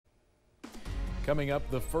Coming up,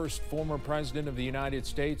 the first former president of the United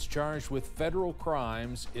States charged with federal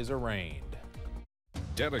crimes is arraigned.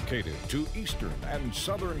 Dedicated to Eastern and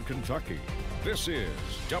Southern Kentucky, this is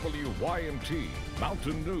WYMT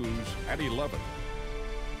Mountain News at 11.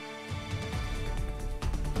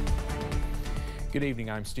 Good evening,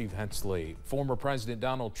 I'm Steve Hensley. Former President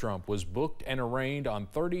Donald Trump was booked and arraigned on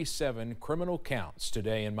 37 criminal counts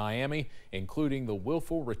today in Miami, including the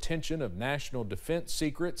willful retention of national defense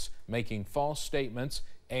secrets, making false statements,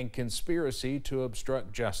 and conspiracy to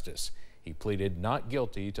obstruct justice. He pleaded not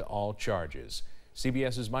guilty to all charges.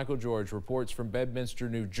 CBS's Michael George reports from Bedminster,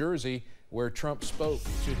 New Jersey, where Trump spoke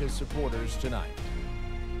to his supporters tonight.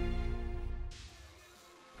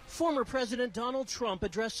 Former President Donald Trump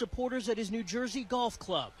addressed supporters at his New Jersey golf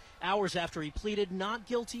club hours after he pleaded not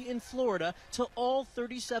guilty in Florida to all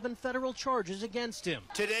 37 federal charges against him.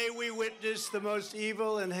 Today we witnessed the most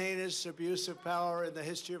evil and heinous abuse of power in the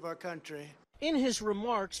history of our country. In his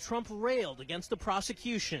remarks, Trump railed against the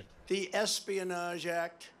prosecution. The Espionage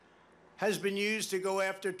Act has been used to go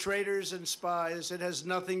after traitors and spies. It has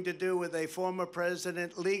nothing to do with a former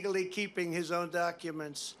president legally keeping his own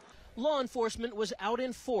documents. Law enforcement was out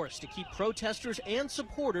in force to keep protesters and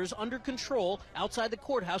supporters under control outside the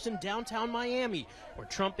courthouse in downtown Miami, where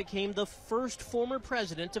Trump became the first former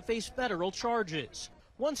president to face federal charges.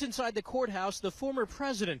 Once inside the courthouse, the former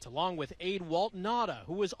president, along with aide Walt Nauta,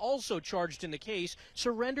 who was also charged in the case,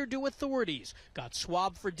 surrendered to authorities, got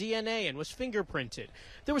swabbed for DNA, and was fingerprinted.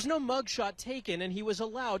 There was no mugshot taken, and he was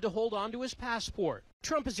allowed to hold on to his passport.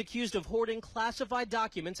 Trump is accused of hoarding classified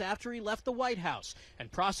documents after he left the White House,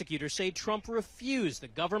 and prosecutors say Trump refused the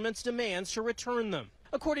government's demands to return them.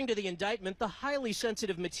 According to the indictment, the highly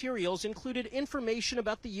sensitive materials included information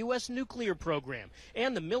about the U.S. nuclear program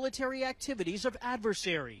and the military activities of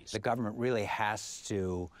adversaries. The government really has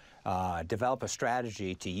to develop a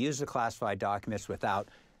strategy to use the classified documents without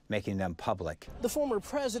making them public. The former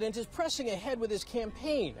president is pressing ahead with his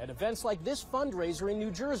campaign at events like this fundraiser in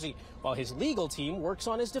New Jersey, while his legal team works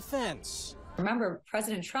on his defense. Remember,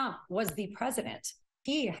 President Trump was the president.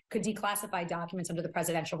 He could declassify documents under the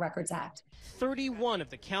Presidential Records Act. 31 of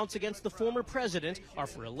the counts against the former president are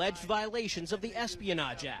for alleged violations of the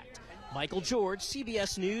Espionage Act. Michael George,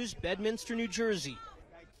 CBS News, Bedminster, New Jersey.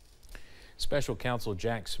 Special counsel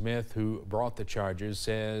Jack Smith, who brought the charges,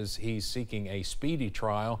 says he's seeking a speedy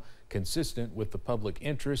trial consistent with the public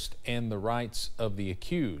interest and the rights of the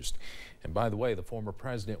accused. And by the way, the former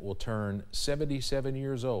president will turn 77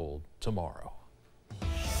 years old tomorrow.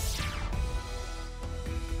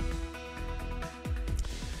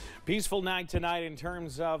 Peaceful night tonight in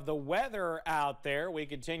terms of the weather out there. We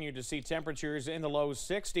continue to see temperatures in the low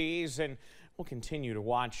 60s, and we'll continue to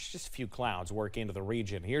watch just a few clouds work into the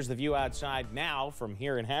region. Here's the view outside now from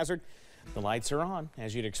here in Hazard. The lights are on,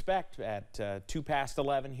 as you'd expect, at 2 past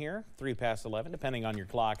 11 here, 3 past 11, depending on your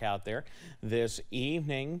clock out there. This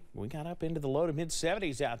evening, we got up into the low to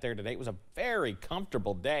mid-70s out there today. It was a very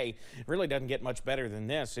comfortable day. It really doesn't get much better than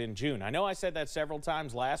this in June. I know I said that several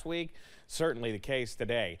times last week. Certainly the case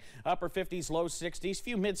today. Upper 50s, low 60s,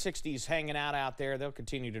 few mid-60s hanging out there. They'll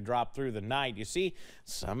continue to drop through the night. You see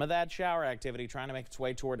some of that shower activity trying to make its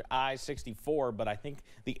way toward I-64, but I think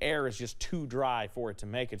the air is just too dry for it to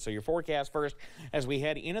make it. So your forecast first as we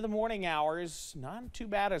head into the morning hours, not too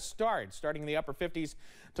bad a start, starting in the upper 50s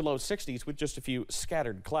to low 60s with just a few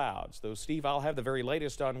scattered clouds. Though, Steve, I'll have the very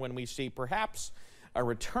latest on when we see perhaps a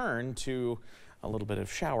return to a little bit of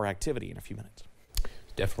shower activity in a few minutes.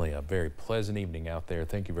 Definitely a very pleasant evening out there.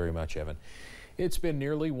 Thank you very much, Evan. It's been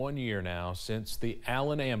nearly 1 year now since the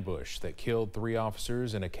Allen ambush that killed 3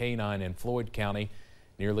 officers and a K-9 in Floyd County.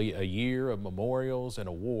 Nearly a year of memorials and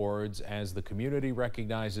awards as the community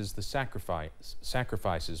recognizes the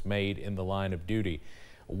sacrifices made in the line of duty.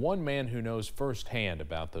 One man who knows firsthand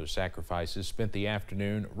about those sacrifices spent the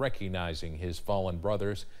afternoon recognizing his fallen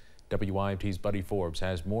brothers. WYMT's Buddy Forbes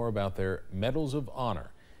has more about their Medals of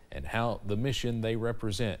Honor and how the mission they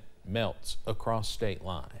represent melts across state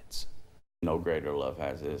lines. No greater love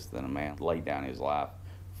has this than a man laid down his life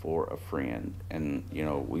for a friend, and you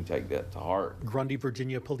know, we take that to heart. Grundy,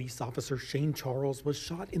 Virginia police officer Shane Charles was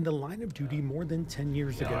shot in the line of duty more than 10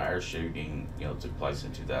 years ago. Our shooting, took place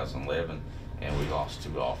in 2011, and we lost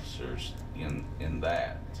 2 officers in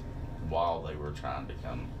that while they were trying to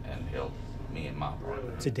come and help me and my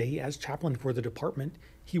brother. Today, as chaplain for the department,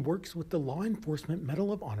 he works with the Law Enforcement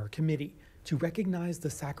Medal of Honor Committee to recognize the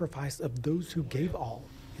sacrifice of those who gave all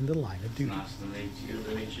in the line of duty. Nice to meet you. Good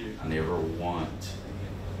to meet you. I never want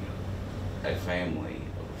a family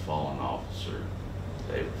of a fallen officer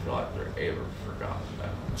they feel like they're ever forgotten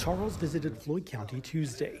about. Charles visited Floyd County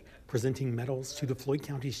Tuesday, presenting medals to the Floyd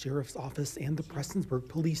County Sheriff's Office and the Prestonsburg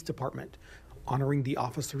Police Department, honoring the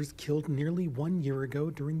officers killed nearly 1 year ago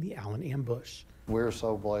during the Allen ambush. We're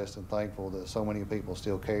so blessed and thankful that so many people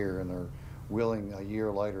still care and are willing a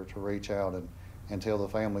year later to reach out and tell the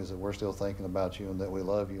families that we're still thinking about you and that we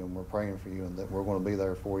love you and we're praying for you and that we're going to be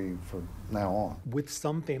there for you from now on. With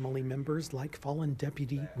some family members, like fallen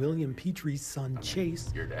Deputy William Petrie's son,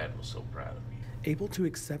 Chase, Your dad was so proud of you. able to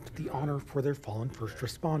accept the honor for their fallen first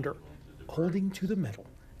responder, holding to the medal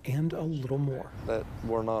and a little more. That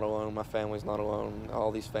we're not alone, my family's not alone,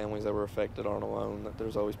 all these families that were affected aren't alone, that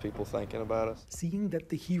there's always people thinking about us. Seeing that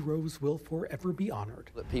the heroes will forever be honored.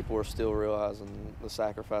 That people are still realizing the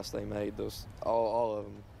sacrifice they made, those all of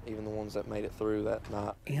them, even the ones that made it through that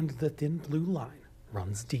night. And the thin blue line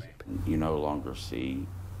runs deep. You no longer see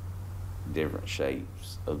different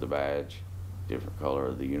shapes of the badge, different color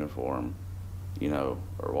of the uniform, you know,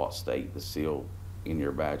 or what state the seal in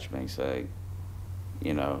your badge may say.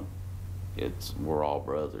 You know, we're all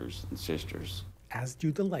brothers and sisters. As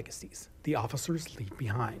do the legacies the officers leave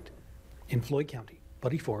behind. In Floyd County,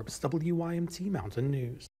 Buddy Forbes, WYMT Mountain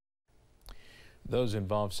News. Those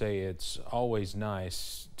involved say it's always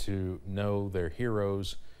nice to know their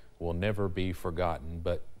heroes will never be forgotten,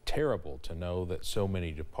 but terrible to know that so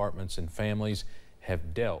many departments and families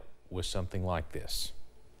have dealt with something like this.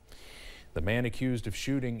 The man accused of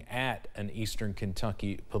shooting at an Eastern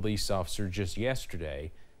Kentucky police officer just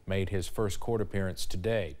yesterday made his first court appearance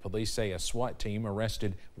today. Police say a SWAT team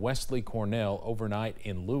arrested Wesley Cornell overnight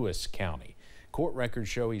in Lewis County. Court records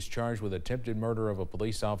show he's charged with attempted murder of a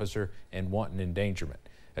police officer and wanton endangerment.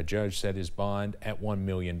 A judge set his bond at $1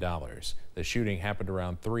 million. The shooting happened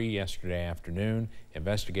around 3 yesterday afternoon.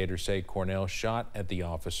 Investigators say Cornell shot at the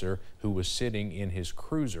officer who was sitting in his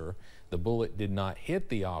cruiser. The bullet did not hit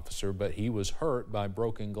the officer, but he was hurt by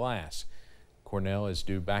broken glass. Cornell is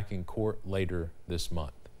due back in court later this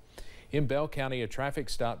month. In Bell County, a traffic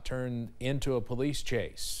stop turned into a police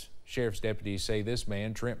chase. Sheriff's deputies say this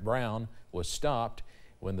man, Trent Brown, was stopped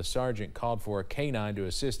when the sergeant called for a canine to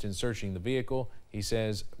assist in searching the vehicle. He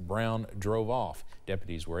says Brown drove off.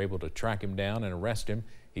 Deputies were able to track him down and arrest him.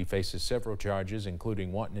 He faces several charges,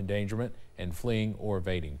 including wanton endangerment and fleeing or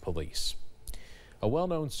evading police. A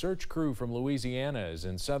well-known search crew from Louisiana is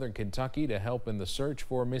in southern Kentucky to help in the search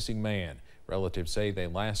for a missing man. Relatives say they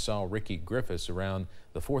last saw Ricky Griffiths around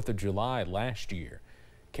the 4th of July last year.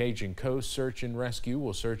 Cajun Coast Search and Rescue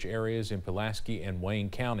will search areas in Pulaski and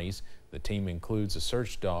Wayne counties. The team includes a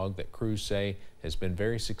search dog that crews say has been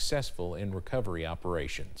very successful in recovery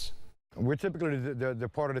operations. We're typically the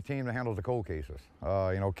part of the team that handles the cold cases.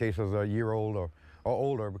 You know, cases a year old or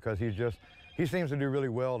older, because he seems to do really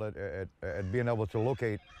well at being able to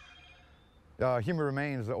locate human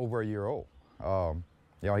remains over a year old. You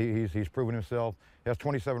know, he's proven himself. He has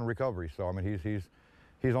 27 recoveries, so I mean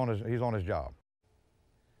he's on his job.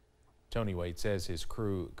 Tony Wade says his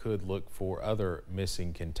crew could look for other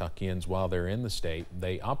missing Kentuckians while they're in the state.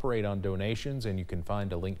 They operate on donations, and you can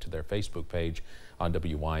find a link to their Facebook page on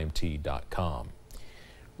WYMT.com.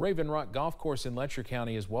 Raven Rock Golf Course in Letcher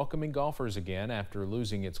County is welcoming golfers again after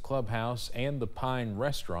losing its clubhouse and the Pine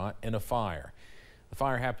Restaurant in a fire. The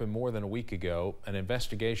fire happened more than a week ago. An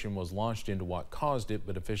investigation was launched into what caused it,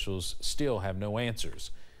 but officials still have no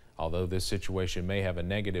answers. Although this situation may have a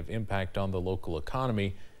negative impact on the local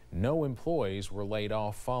economy, no employees were laid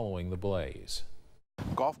off following the blaze.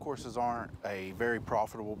 Golf courses aren't a very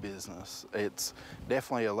profitable business. It's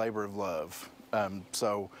definitely a labor of love.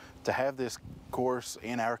 So to have this course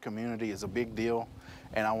in our community is a big deal,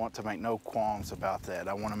 and I want to make no qualms about that.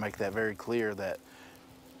 I want to make that very clear that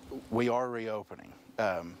we are reopening.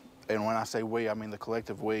 And when I say we, I mean the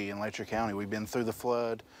collective we in Letcher County. We've been through the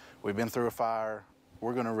flood, we've been through a fire,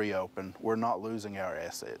 we're going to reopen. We're not losing our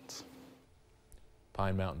assets.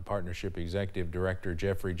 Pine Mountain Partnership Executive Director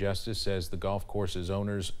Jeffrey Justice says the golf course's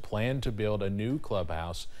owners plan to build a new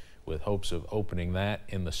clubhouse with hopes of opening that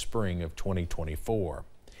in the spring of 2024.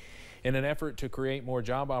 In an effort to create more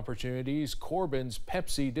job opportunities, Corbin's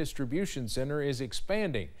Pepsi Distribution Center is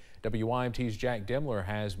expanding. WYMT's Jack Demler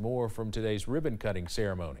has more from today's ribbon-cutting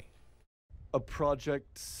ceremony. A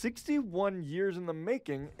project 61 years in the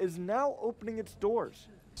making is now opening its doors.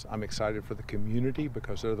 I'm excited for the community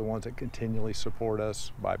because they're the ones that continually support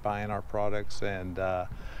us by buying our products and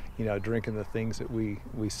you know, drinking the things that we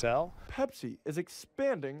sell. Pepsi is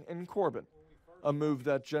expanding in Corbin, a move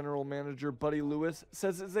that General Manager Buddy Lewis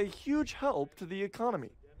says is a huge help to the economy.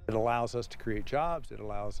 It allows us to create jobs, it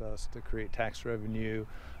allows us to create tax revenue,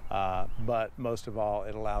 but most of all,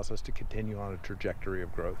 it allows us to continue on a trajectory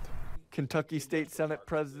of growth. Kentucky State Senate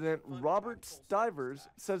President Robert Stivers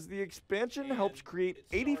says the expansion helps create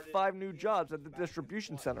 85 new jobs at the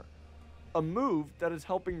distribution center, a move that is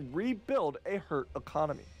helping rebuild a hurt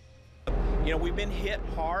economy. You know, we've been hit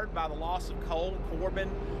hard by the loss of coal in Corbin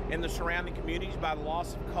and the surrounding communities, by the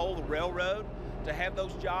loss of coal, the railroad. To have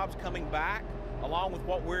those jobs coming back, along with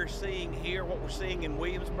what we're seeing here, what we're seeing in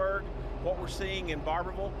Williamsburg, what we're seeing in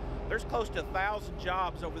Barberville, there's close to 1,000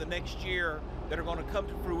 jobs over the next year that are going to come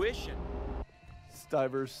to fruition.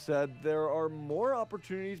 Stivers said there are more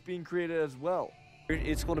opportunities being created as well.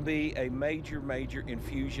 It's going to be a major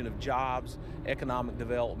infusion of jobs, economic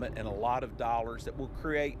development, and a lot of dollars that will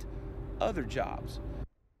create other jobs.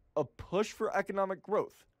 A push for economic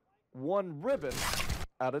growth, one ribbon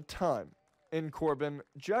at a time. In Corbin,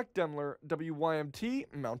 Jack Demler,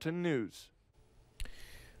 WYMT Mountain News.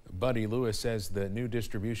 Buddy Lewis says the new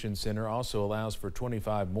distribution center also allows for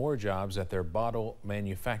 25 more jobs at their bottle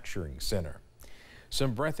manufacturing center.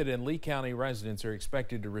 Some Breathitt and Lee County residents are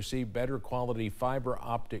expected to receive better quality fiber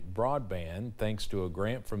optic broadband thanks to a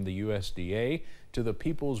grant from the USDA to the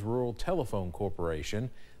People's Rural Telephone Corporation.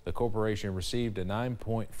 The corporation received a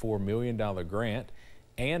 $9.4 million grant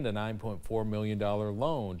and a $9.4 million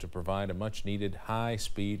loan to provide a much-needed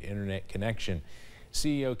high-speed internet connection.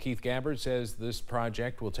 CEO Keith Gabbard says this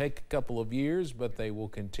project will take a couple of years, but they will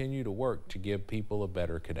continue to work to give people a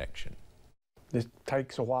better connection. It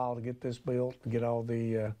takes a while to get this built, to get all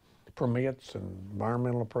the permits and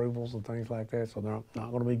environmental approvals and things like that, so they're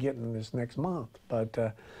not going to be getting this next month. But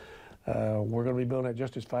we're going to be building it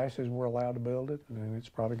just as fast as we're allowed to build it, and it's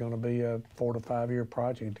probably going to be a 4 to 5 year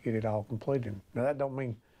project to get it all completed. Now, that don't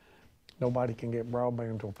mean nobody can get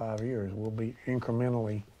broadband until 5 years. We'll be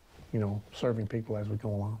incrementally, serving people as we go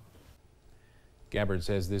along. Gabbard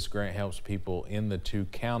says this grant helps people in the 2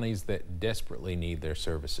 counties that desperately need their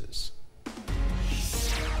services.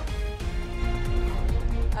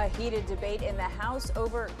 A heated debate in the House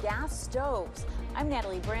over gas stoves. I'm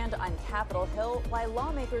Natalie Brand on Capitol Hill, while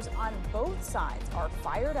lawmakers on both sides are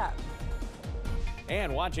fired up.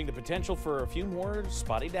 And watching the potential for a few more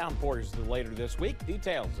spotty downpours later this week.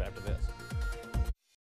 Details after this.